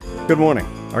Good morning.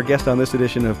 Our guest on this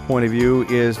edition of Point of View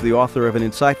is the author of an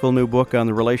insightful new book on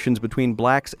the relations between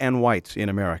blacks and whites in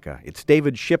America. It's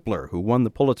David Shipler, who won the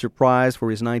Pulitzer Prize for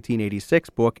his 1986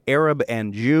 book, Arab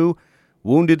and Jew,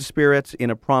 Wounded Spirits in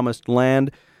a Promised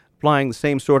Land, applying the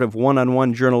same sort of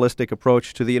one-on-one journalistic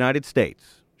approach to the United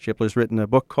States. Shipler's written a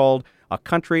book called A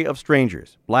Country of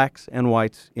Strangers, Blacks and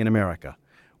Whites in America.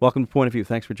 Welcome to Point of View.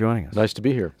 Thanks for joining us. Nice to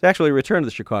be here. It's actually a return to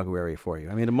the Chicago area for you.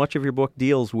 I mean, much of your book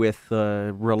deals with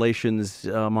relations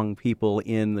among people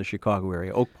in the Chicago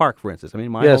area. Oak Park, for instance. I mean,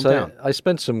 my hometown. Yes, I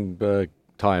spent some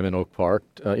time in Oak Park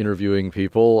interviewing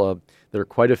people. There are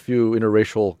quite a few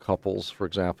interracial couples, for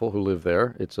example, who live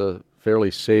there. It's a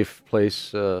fairly safe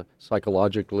place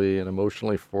psychologically and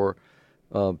emotionally for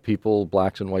people,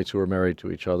 blacks and whites, who are married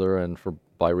to each other, and for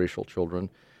biracial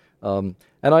children.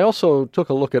 And I also took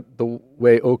a look at the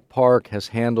way Oak Park has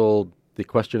handled the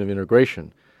question of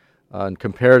integration and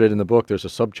compared it in the book. There's a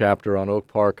subchapter on Oak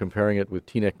Park comparing it with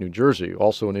Teaneck, New Jersey,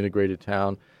 also an integrated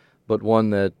town, but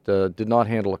one that did not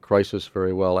handle a crisis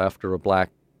very well after a black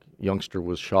youngster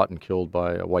was shot and killed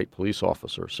by a white police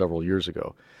officer several years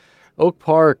ago. Oak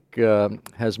Park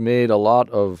has made a lot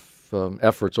of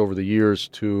efforts over the years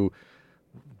to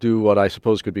do what I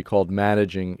suppose could be called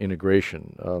managing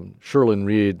integration. Sherlyn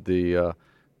Reed, the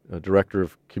director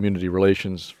of community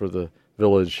relations for the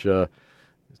village,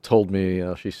 told me,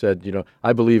 she said,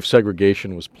 I believe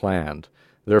segregation was planned.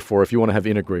 Therefore, if you want to have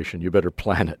integration, you better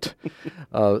plan it.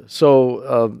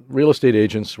 So real estate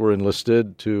agents were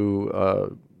enlisted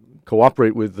to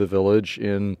cooperate with the village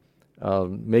in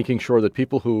making sure that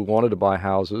people who wanted to buy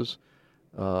houses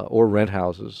or rent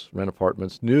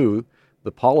apartments, knew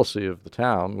the policy of the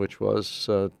town, which was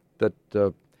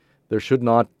that there should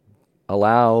not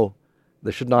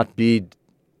be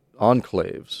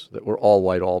enclaves that were all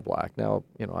white, all black. Now,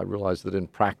 I realize that in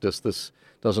practice this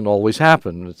doesn't always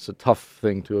happen. It's a tough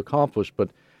thing to accomplish,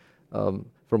 but from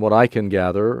what I can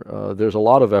gather, there's a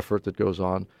lot of effort that goes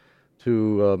on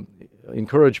to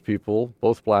encourage people,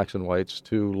 both blacks and whites,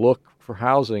 to look for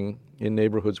housing in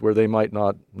neighborhoods where they might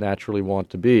not naturally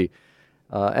want to be.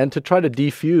 And to try to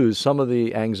defuse some of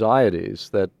the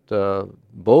anxieties that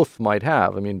both might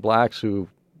have. I mean, blacks who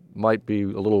might be a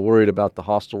little worried about the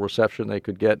hostile reception they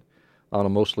could get on a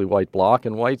mostly white block,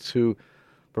 and whites who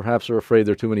perhaps are afraid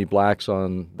there are too many blacks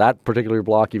on that particular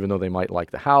block, even though they might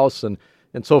like the house, and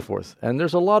so forth. And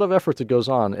there's a lot of effort that goes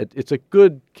on. It's a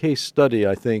good case study,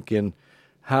 I think, in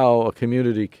how a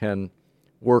community can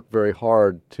work very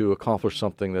hard to accomplish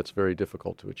something that's very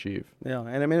difficult to achieve. Yeah,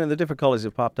 and I mean, the difficulties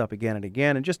have popped up again and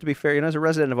again. And just to be fair, as a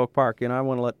resident of Oak Park, I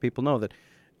want to let people know that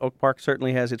Oak Park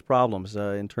certainly has its problems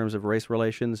in terms of race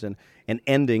relations and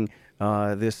ending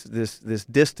this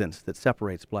distance that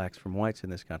separates blacks from whites in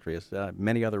this country, as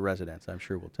many other residents, I'm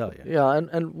sure, will tell you. Yeah,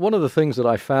 and one of the things that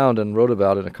I found and wrote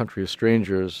about in A Country of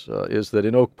Strangers is that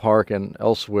in Oak Park and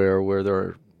elsewhere where there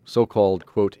are so-called,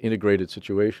 quote, integrated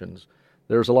situations,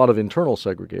 there's a lot of internal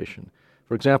segregation.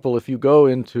 For example, if you go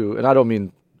into, and I don't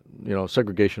mean,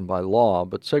 segregation by law,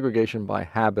 but segregation by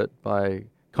habit, by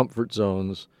comfort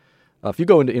zones. If you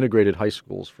go into integrated high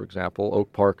schools, for example,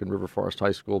 Oak Park and River Forest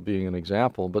High School being an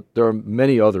example, but there are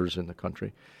many others in the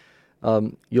country,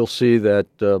 you'll see that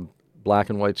black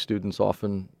and white students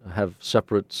often have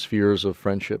separate spheres of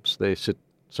friendships. They sit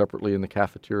separately in the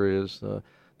cafeterias.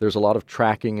 There's a lot of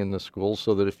tracking in the schools,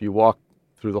 so that if you walk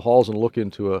through the halls and look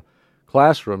into a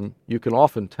classroom, you can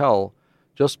often tell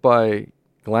just by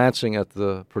glancing at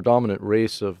the predominant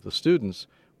race of the students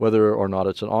whether or not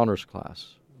it's an honors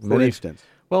class. For instance?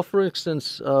 Well, for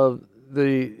instance,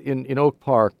 in Oak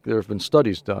Park, there have been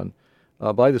studies done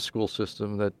by the school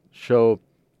system that show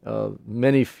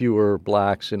many fewer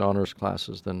blacks in honors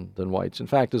classes than whites. In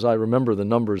fact, as I remember the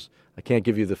numbers, I can't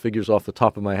give you the figures off the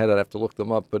top of my head. I'd have to look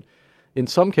them up. But in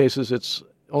some cases, it's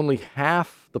only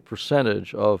half the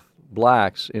percentage of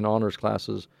blacks in honors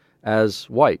classes as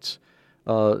whites.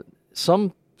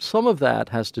 Some of that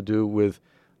has to do with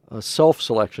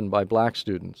self-selection by black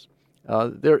students.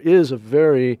 There is a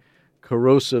very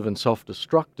corrosive and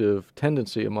self-destructive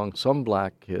tendency among some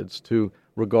black kids to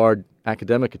regard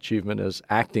academic achievement as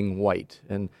acting white.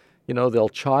 And, they'll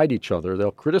chide each other,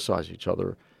 they'll criticize each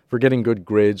other for getting good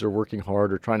grades or working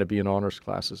hard or trying to be in honors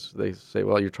classes. They say,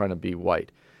 well, you're trying to be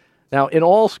white. Now, in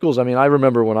all schools, I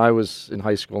remember when I was in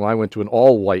high school, and I went to an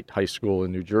all-white high school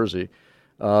in New Jersey,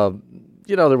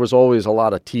 there was always a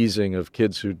lot of teasing of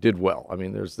kids who did well.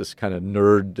 There's this kind of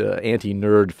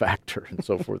anti-nerd factor and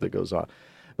so forth that goes on.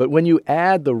 But when you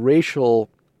add the racial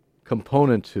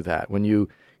component to that,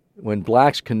 when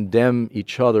blacks condemn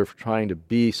each other for trying to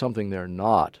be something they're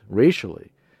not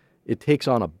racially, it takes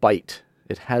on a bite.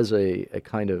 It has a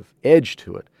kind of edge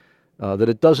to it. that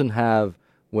it doesn't have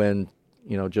when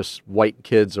just white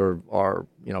kids are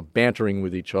bantering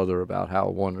with each other about how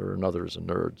one or another is a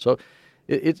nerd. So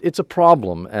it's a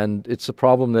problem, and it's a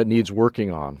problem that needs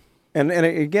working on. And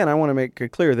again, I want to make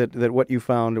it clear that what you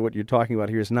found, what you're talking about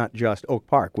here, is not just Oak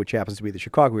Park, which happens to be the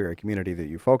Chicago area community that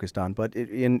you focused on, but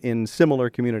in similar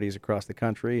communities across the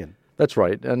country. And that's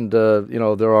right. And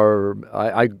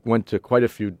I went to quite a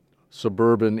few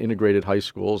suburban integrated high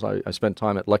schools. I spent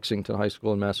time at Lexington High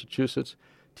School in Massachusetts,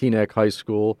 Teaneck High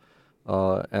School,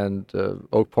 and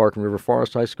Oak Park and River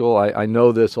Forest High School. I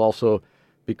know this also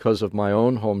because of my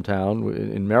own hometown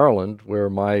in Maryland, where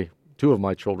two of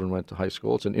my children went to high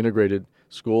school. It's an integrated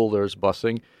school. There's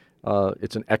busing.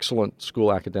 It's an excellent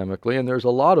school academically, and there's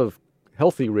a lot of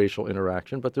healthy racial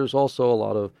interaction, but there's also a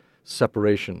lot of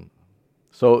separation.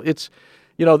 So it's,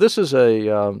 this is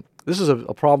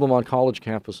a problem on college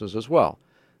campuses as well.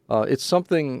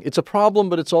 It's a problem,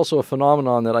 but it's also a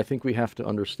phenomenon that I think we have to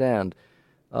understand.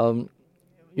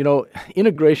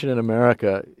 Integration in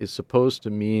America is supposed to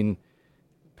mean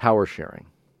power sharing,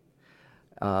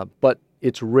 but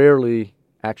it's rarely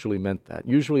actually meant that.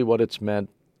 Usually what it's meant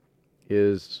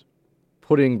is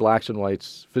putting blacks and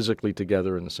whites physically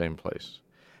together in the same place.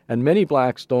 And many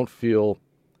blacks don't feel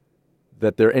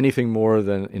that they're anything more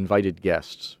than invited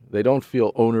guests. They don't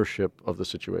feel ownership of the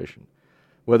situation.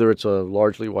 Whether it's a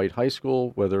largely white high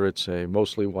school, whether it's a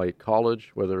mostly white college,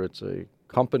 whether it's a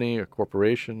company, a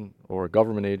corporation, or a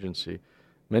government agency,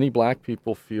 many black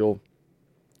people feel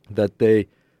that they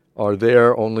are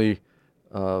there only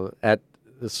at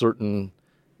a certain,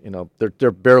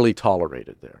 they're barely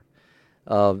tolerated there.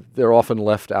 They're often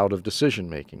left out of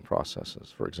decision-making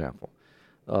processes, for example.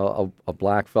 A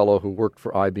black fellow who worked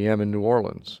for IBM in New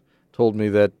Orleans told me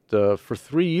that for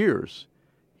 3 years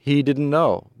he didn't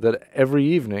know that every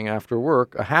evening after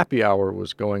work a happy hour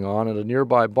was going on at a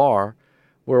nearby bar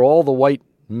where all the white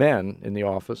men in the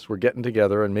office were getting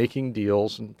together and making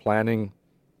deals and planning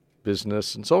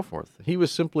business and so forth. He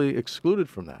was simply excluded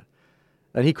from that.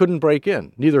 And he couldn't break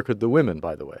in. Neither could the women,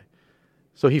 by the way.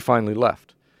 So he finally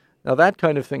left. Now, that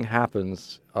kind of thing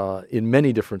happens in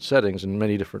many different settings in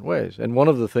many different ways. And one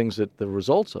of the things that the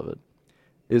results of it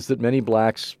is that many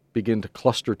blacks begin to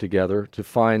cluster together to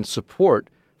find support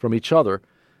from each other,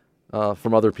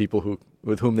 from other people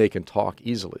with whom they can talk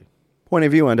easily. Point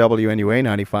of View on WNUA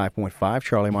 95.5.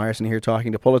 Charlie Meyerson here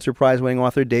talking to Pulitzer Prize-winning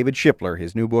author David Shipler.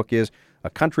 His new book is A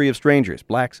Country of Strangers,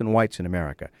 Blacks and Whites in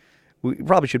America. We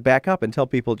probably should back up and tell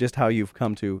people just how you've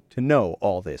come to know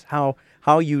all this, how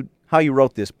you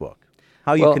wrote this book,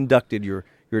 how you conducted your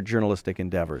journalistic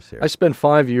endeavors here. I spent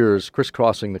 5 years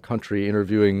crisscrossing the country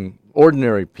interviewing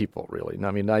ordinary people, really.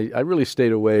 I mean, I really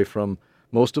stayed away from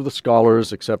most of the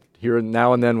scholars, except here and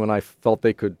now and then when I felt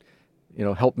they could,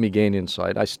 help me gain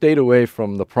insight. I stayed away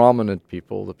from the prominent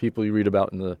people, the people you read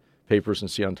about in the papers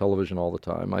and see on television all the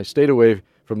time. I stayed away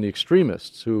from the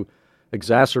extremists who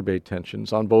exacerbate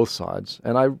tensions on both sides.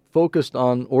 And I focused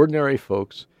on ordinary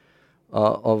folks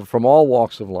from all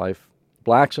walks of life,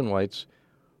 blacks and whites,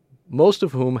 most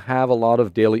of whom have a lot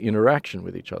of daily interaction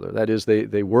with each other. That is,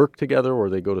 they work together or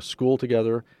they go to school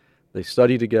together, they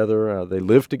study together, they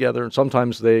live together, and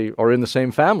sometimes they are in the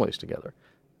same families together.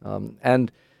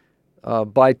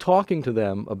 By talking to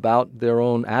them about their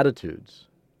own attitudes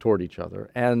toward each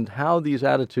other and how these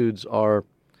attitudes are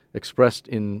expressed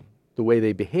in the way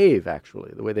they behave,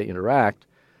 actually, the way they interact,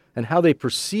 and how they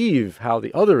perceive how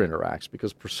the other interacts,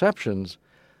 because perceptions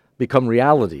become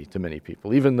reality to many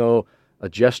people. Even though a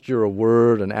gesture, a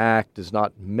word, an act is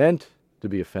not meant to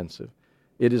be offensive,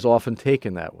 it is often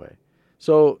taken that way.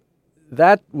 So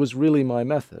that was really my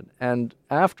method. And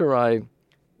after I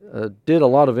did a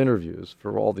lot of interviews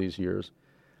for all these years,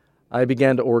 I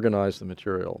began to organize the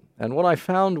material. And what I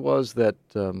found was that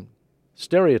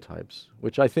stereotypes,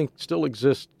 which I think still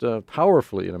exist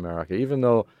powerfully in America, even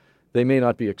though they may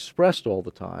not be expressed all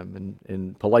the time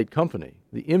in polite company.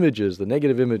 The images, the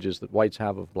negative images that whites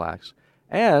have of blacks,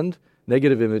 and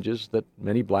negative images that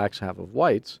many blacks have of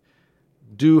whites,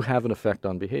 do have an effect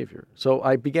on behavior. So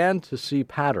I began to see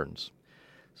patterns.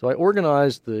 So I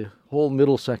organized the whole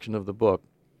middle section of the book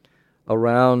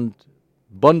around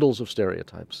bundles of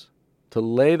stereotypes to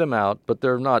lay them out, but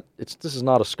they're not. This is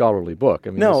not a scholarly book. I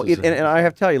mean, no, and I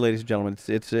have to tell you, ladies and gentlemen,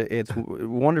 it's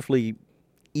wonderfully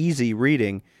easy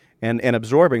reading and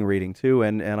absorbing reading too,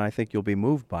 and I think you'll be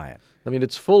moved by it. I mean,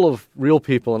 it's full of real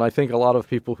people, and I think a lot of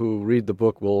people who read the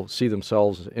book will see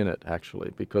themselves in it,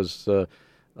 actually, because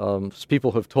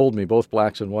people have told me, both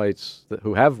blacks and whites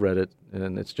who have read it,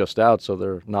 and it's just out, so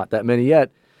there are not that many yet,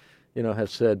 have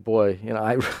said, boy,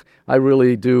 I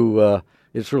really do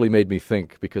it's really made me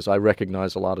think because I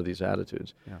recognize a lot of these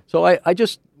attitudes. Yeah. So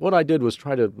what I did was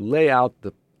try to lay out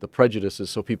the prejudices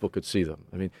so people could see them.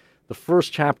 I mean, the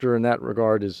first chapter in that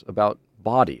regard is about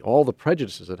body, all the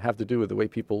prejudices that have to do with the way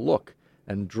people look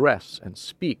and dress and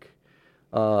speak,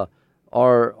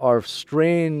 our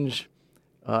strange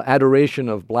adoration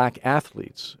of black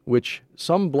athletes, which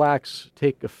some blacks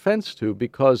take offense to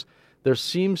because there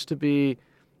seems to be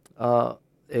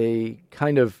a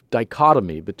kind of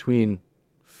dichotomy between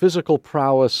physical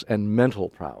prowess and mental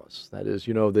prowess. That is,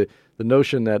 the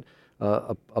notion that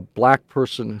a black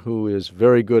person who is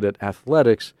very good at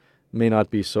athletics may not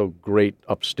be so great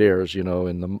upstairs, in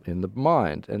the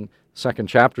mind. And the second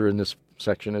chapter in this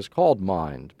section is called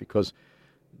Mind, because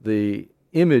the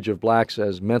image of blacks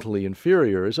as mentally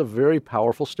inferior is a very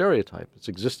powerful stereotype. It's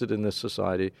existed in this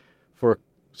society for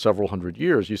several hundred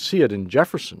years. You see it in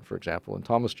Jefferson, for example, in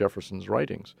Thomas Jefferson's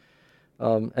writings.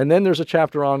 And then there's a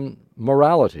chapter on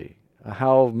morality,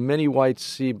 how many whites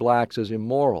see blacks as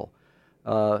immoral,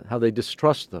 how they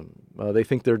distrust them, they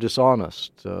think they're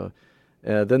dishonest.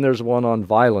 Then there's one on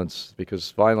violence,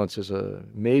 because violence is a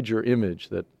major image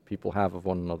that people have of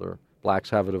one another. Blacks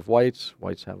have it of whites,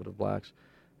 whites have it of blacks.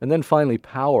 And then finally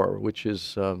power, which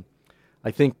is,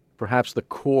 I think, perhaps the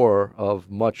core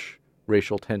of much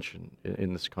racial tension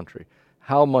in this country.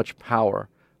 How much power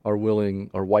are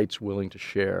whites willing to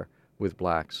share with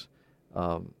blacks?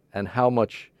 And how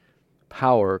much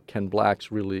power can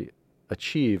blacks really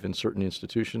achieve in certain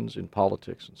institutions, in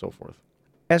politics, and so forth?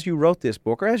 As you wrote this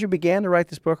book, or as you began to write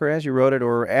this book, or as you wrote it,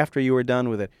 or after you were done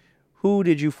with it, who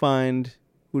did you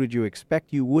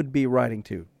expect you would be writing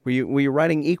to? Were you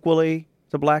writing equally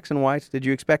to blacks and whites? Did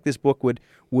you expect this book would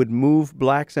move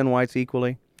blacks and whites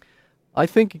equally? I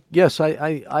think, yes,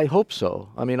 I hope so.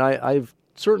 I mean, I've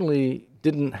certainly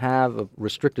didn't have a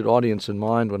restricted audience in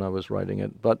mind when I was writing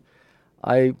it, but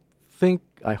I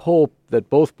hope that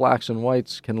both blacks and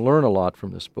whites can learn a lot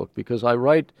from this book, because I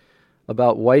write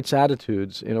about whites'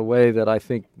 attitudes in a way that I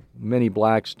think many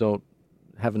blacks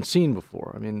haven't seen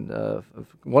before. I mean,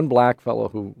 one black fellow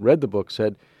who read the book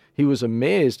said he was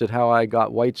amazed at how I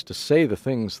got whites to say the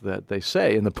things that they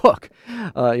say in the book.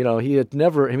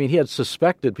 He had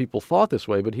suspected people thought this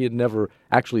way, but he had never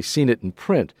actually seen it in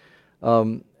print.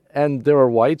 And there are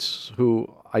whites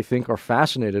who I think are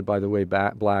fascinated by the way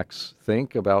blacks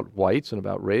think about whites and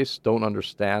about race, don't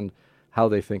understand how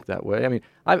they think that way. I mean,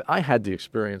 I had the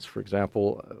experience, for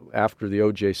example, after the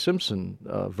O.J. Simpson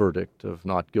verdict of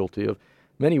not guilty, of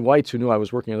many whites who knew I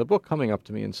was working on the book coming up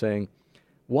to me and saying,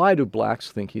 "Why do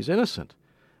blacks think he's innocent?"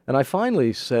 And I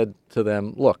finally said to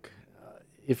them, look,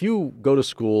 if you go to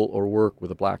school or work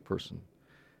with a black person,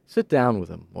 sit down with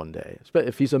him one day,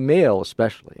 if he's a male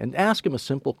especially, and ask him a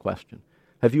simple question.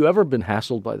 Have you ever been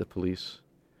hassled by the police?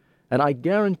 And I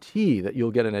guarantee that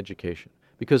you'll get an education,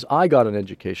 because I got an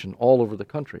education all over the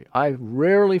country. I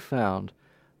rarely found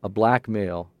a black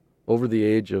male over the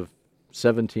age of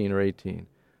 17 or 18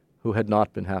 who had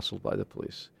not been hassled by the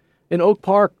police. In Oak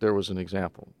Park, there was an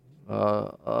example.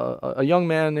 A young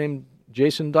man named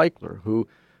Jason Deichler, who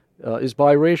is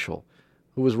biracial,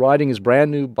 who was riding his brand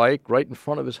new bike right in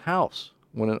front of his house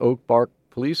when an Oak Park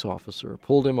police officer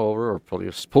pulled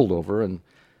over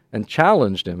and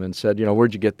challenged him and said,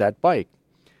 "Where'd you get that bike?"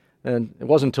 And it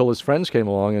wasn't until his friends came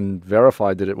along and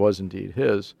verified that it was indeed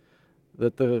his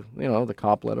that the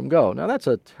cop let him go. Now, that's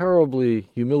a terribly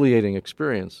humiliating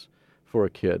experience for a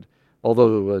kid.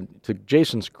 Although, to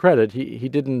Jason's credit, he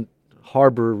didn't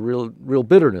harbor real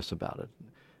bitterness about it.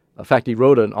 In fact, he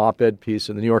wrote an op-ed piece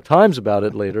in the New York Times about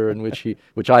it later, in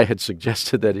which I had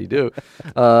suggested that he do,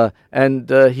 and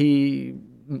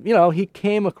he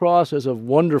came across as a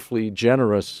wonderfully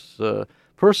generous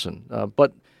person.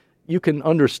 But you can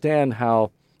understand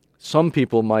how some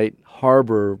people might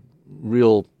harbor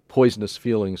real poisonous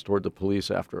feelings toward the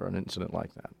police after an incident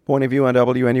like that. Point of View on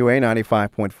WNUA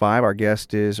 95.5. Our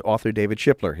guest is author David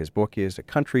Shipler. His book is A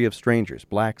Country of Strangers,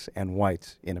 Blacks and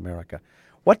Whites in America.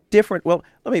 Well,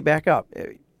 let me back up.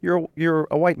 You're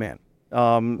a white man.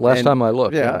 Last time I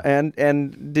looked. Yeah. And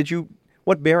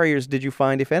what barriers did you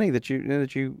find, if any, that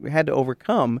you had to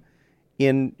overcome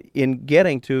in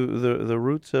getting to the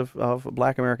roots of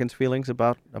black Americans' feelings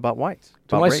about whites,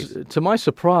 about race? To my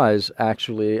surprise,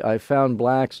 actually, I found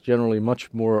blacks generally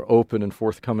much more open and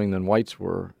forthcoming than whites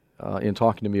were in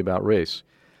talking to me about race.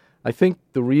 I think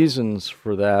the reasons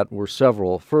for that were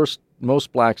several. First,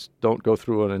 most blacks don't go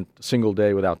through a single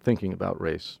day without thinking about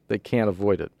race. They can't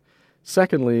avoid it.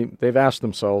 Secondly, they've asked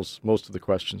themselves most of the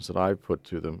questions that I put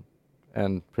to them,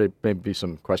 and maybe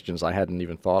some questions I hadn't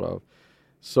even thought of.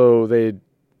 So they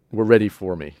were ready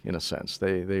for me, in a sense.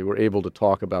 They were able to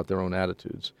talk about their own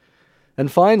attitudes.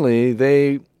 And finally,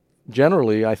 they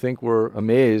generally, I think, were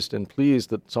amazed and pleased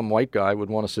that some white guy would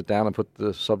want to sit down and put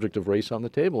the subject of race on the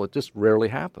table. It just rarely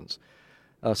happens.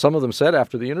 Some of them said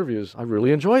after the interviews, I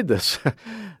really enjoyed this.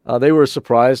 They were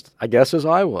surprised, I guess, as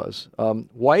I was.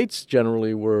 Whites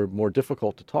generally were more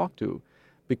difficult to talk to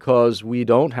because we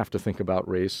don't have to think about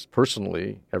race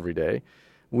personally every day.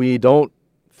 We don't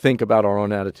think about our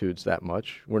own attitudes that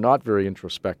much. We're not very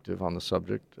introspective on the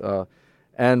subject.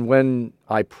 And when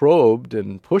I probed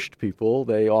and pushed people,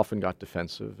 they often got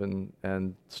defensive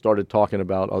and started talking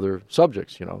about other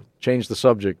subjects, change the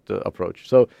subject approach.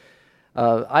 So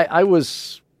I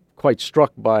was quite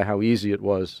struck by how easy it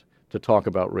was to talk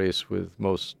about race with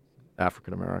most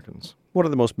African Americans. What are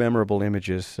the most memorable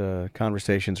images,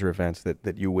 conversations, or events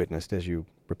that you witnessed as you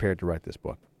prepared to write this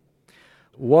book?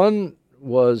 One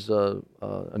was an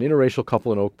interracial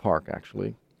couple in Oak Park,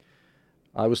 actually.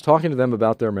 I was talking to them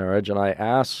about their marriage, and I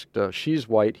asked, she's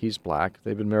white, he's black.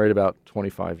 They've been married about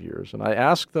 25 years. And I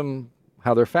asked them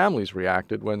how their families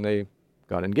reacted when they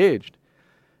got engaged.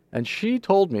 And she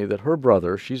told me that her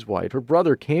brother, she's white, her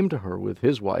brother came to her with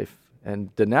his wife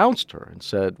and denounced her and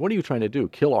said, what are you trying to do,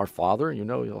 kill our father?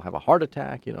 You'll have a heart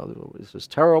attack. This is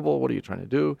terrible. What are you trying to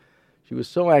do? She was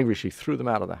so angry she threw them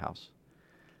out of the house.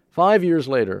 5 years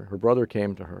later, her brother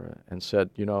came to her and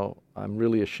said, I'm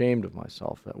really ashamed of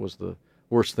myself. That was the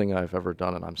worst thing I've ever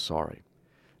done, and I'm sorry.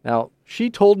 Now, she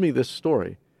told me this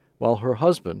story while her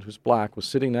husband, who's black, was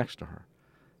sitting next to her.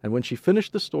 And when she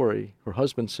finished the story, her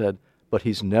husband said, but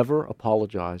he's never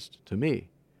apologized to me.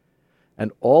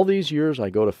 And all these years I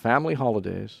go to family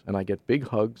holidays and I get big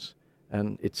hugs,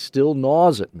 and it still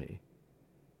gnaws at me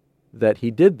that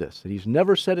he did this, that he's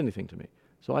never said anything to me.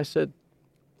 So I said,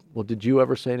 well, did you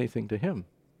ever say anything to him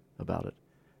about it?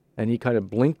 And he kind of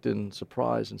blinked in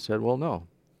surprise and said, well, no.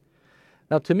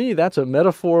 Now, to me, that's a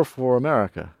metaphor for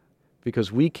America,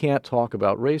 because we can't talk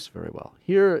about race very well.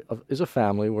 Here is a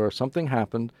family where something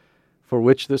happened for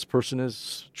which this person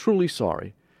is truly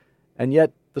sorry, and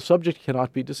yet the subject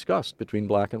cannot be discussed between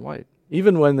black and white,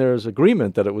 even when there's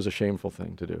agreement that it was a shameful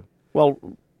thing to do. Well,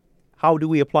 how do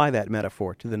we apply that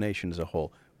metaphor to the nation as a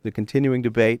whole? The continuing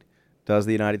debate, does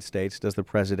the United States, does the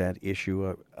president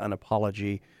issue an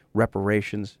apology,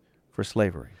 reparations for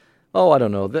slavery? Oh, I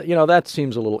don't know. That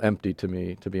seems a little empty to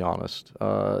me, to be honest,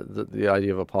 the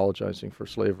idea of apologizing for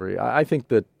slavery. I think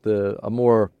that a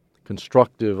more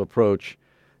constructive approach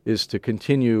is to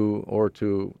continue or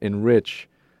to enrich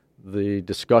the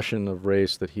discussion of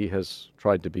race that he has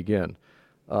tried to begin.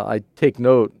 I take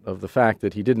note of the fact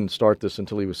that he didn't start this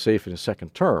until he was safe in his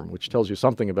second term, which tells you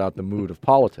something about the mood of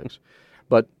politics.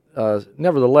 But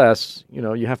nevertheless,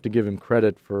 you have to give him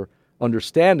credit for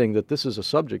understanding that this is a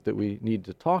subject that we need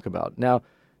to talk about. Now,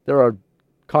 there are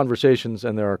conversations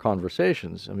and there are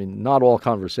conversations. I mean, not all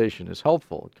conversation is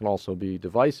helpful. It can also be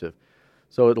divisive.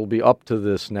 So it'll be up to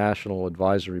this National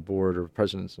Advisory Board or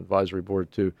President's Advisory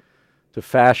Board to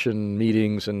fashion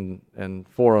meetings and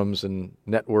forums and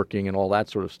networking and all that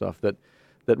sort of stuff that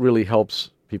really helps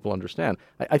people understand.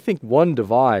 I think one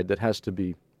divide that has to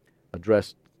be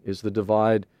addressed is the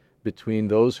divide between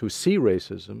those who see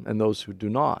racism and those who do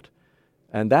not.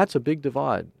 And that's a big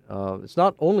divide. It's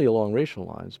not only along racial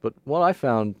lines, but what I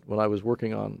found when I was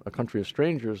working on A Country of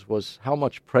Strangers was how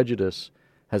much prejudice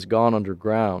has gone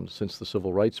underground since the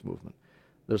Civil Rights Movement.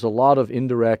 There's a lot of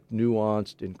indirect,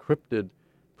 nuanced, encrypted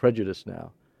prejudice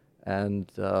now.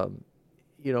 And,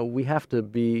 we have to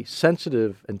be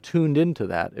sensitive and tuned into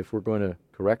that if we're going to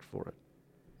correct for it.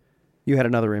 You had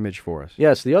another image for us.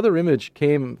 Yes, the other image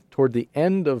came toward the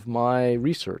end of my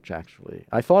research, actually.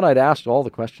 I thought I'd asked all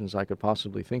the questions I could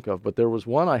possibly think of, but there was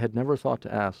one I had never thought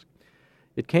to ask.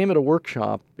 It came at a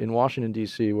workshop in Washington,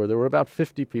 D.C., where there were about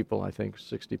 50 people, I think,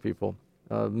 60 people,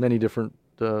 many different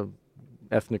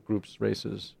ethnic groups,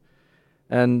 races.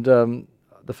 And the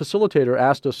facilitator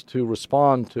asked us to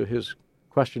respond to his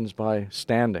questions by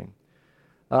standing.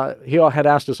 He had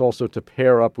asked us also to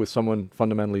pair up with someone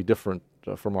fundamentally different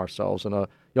from ourselves, and a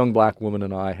young black woman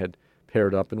and I had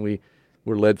paired up, and we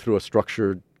were led through a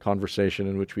structured conversation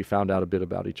in which we found out a bit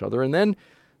about each other. And then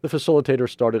the facilitator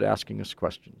started asking us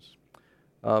questions.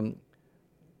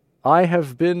 I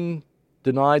have been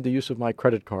denied the use of my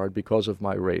credit card because of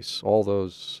my race. All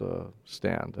those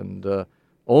stand, and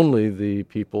only the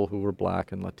people who were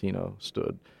black and Latino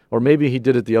stood. Or maybe he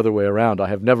did it the other way around. I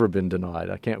have never been denied.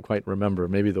 I can't quite remember.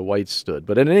 Maybe the whites stood.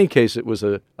 But in any case, it was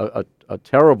a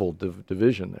terrible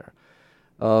division there.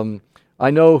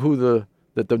 I know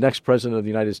that the next president of the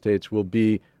United States will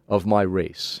be of my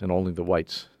race, and only the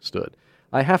whites stood.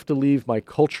 I have to leave my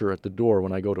culture at the door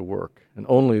when I go to work, and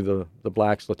only the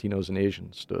blacks, Latinos, and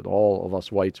Asians stood. All of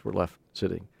us whites were left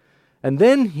sitting. And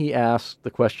then he asked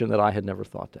the question that I had never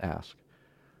thought to ask.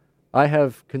 I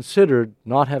have considered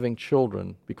not having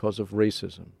children because of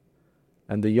racism.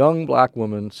 And the young black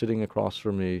woman sitting across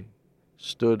from me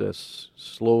stood as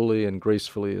slowly and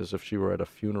gracefully as if she were at a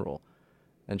funeral.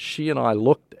 And she and I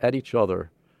looked at each other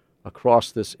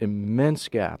across this immense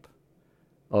gap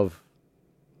of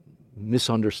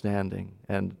misunderstanding.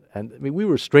 And I mean, we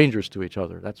were strangers to each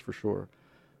other, that's for sure.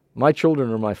 My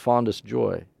children are my fondest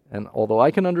joy. And although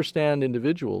I can understand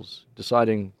individuals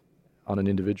deciding on an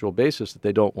individual basis that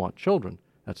they don't want children,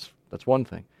 that's one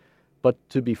thing. But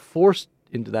to be forced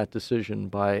into that decision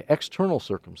by external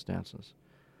circumstances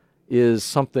is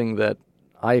something that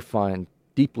I find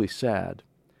deeply sad.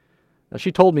 Now,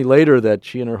 she told me later that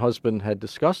she and her husband had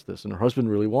discussed this, and her husband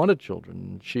really wanted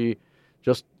children. She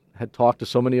just had talked to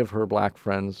so many of her black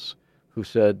friends who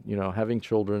said, you know, having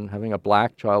children, having a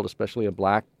black child, especially a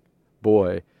black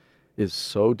boy, is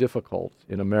so difficult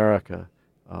in America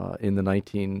in the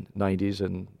 1990s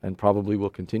and probably will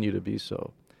continue to be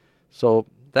so. So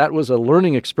that was a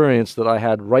learning experience that I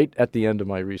had right at the end of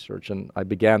my research, and I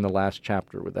began the last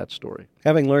chapter with that story.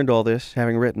 Having learned all this,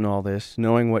 having written all this,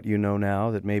 knowing what you know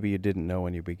now that maybe you didn't know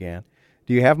when you began,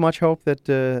 do you have much hope that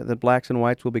that blacks and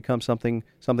whites will become something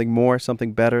more,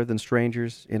 something better than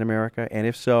strangers in America? And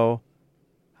if so,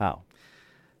 how?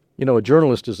 You know, a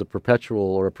journalist is a perpetual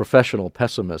or a professional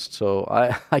pessimist, so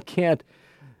I can't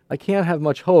have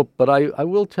much hope, but I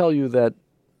will tell you that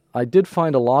I did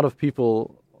find a lot of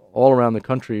people all around the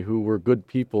country who were good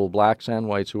people, blacks and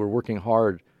whites, who were working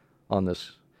hard on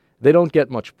this. They don't get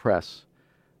much press.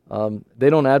 They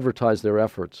don't advertise their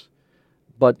efforts.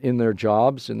 But in their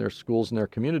jobs, in their schools, in their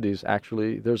communities,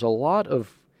 actually, there's a lot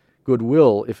of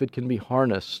goodwill if it can be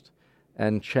harnessed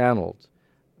and channeled,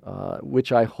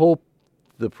 which I hope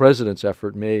the president's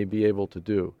effort may be able to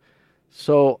do.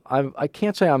 So I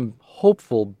can't say I'm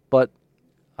hopeful, but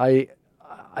I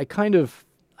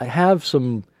have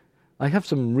some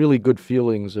really good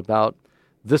feelings about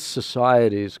this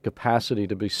society's capacity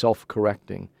to be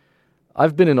self-correcting.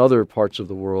 I've been in other parts of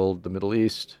the world, the Middle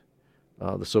East,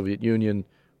 the Soviet Union,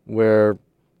 where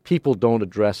people don't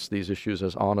address these issues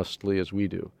as honestly as we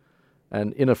do.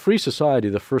 And in a free society,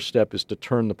 the first step is to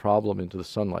turn the problem into the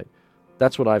sunlight.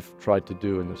 That's what I've tried to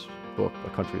do in this book, A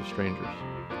Country of Strangers.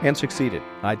 And succeeded,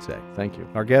 I'd say. Thank you.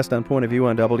 Our guest on Point of View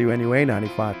on WNUA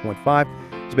 95.5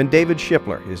 has been David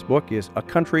Shipler. His book is A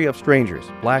Country of Strangers,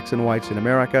 Blacks and Whites in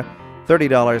America,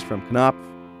 $30 from Knopf.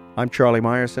 I'm Charlie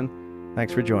Meyerson.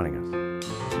 Thanks for joining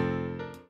us.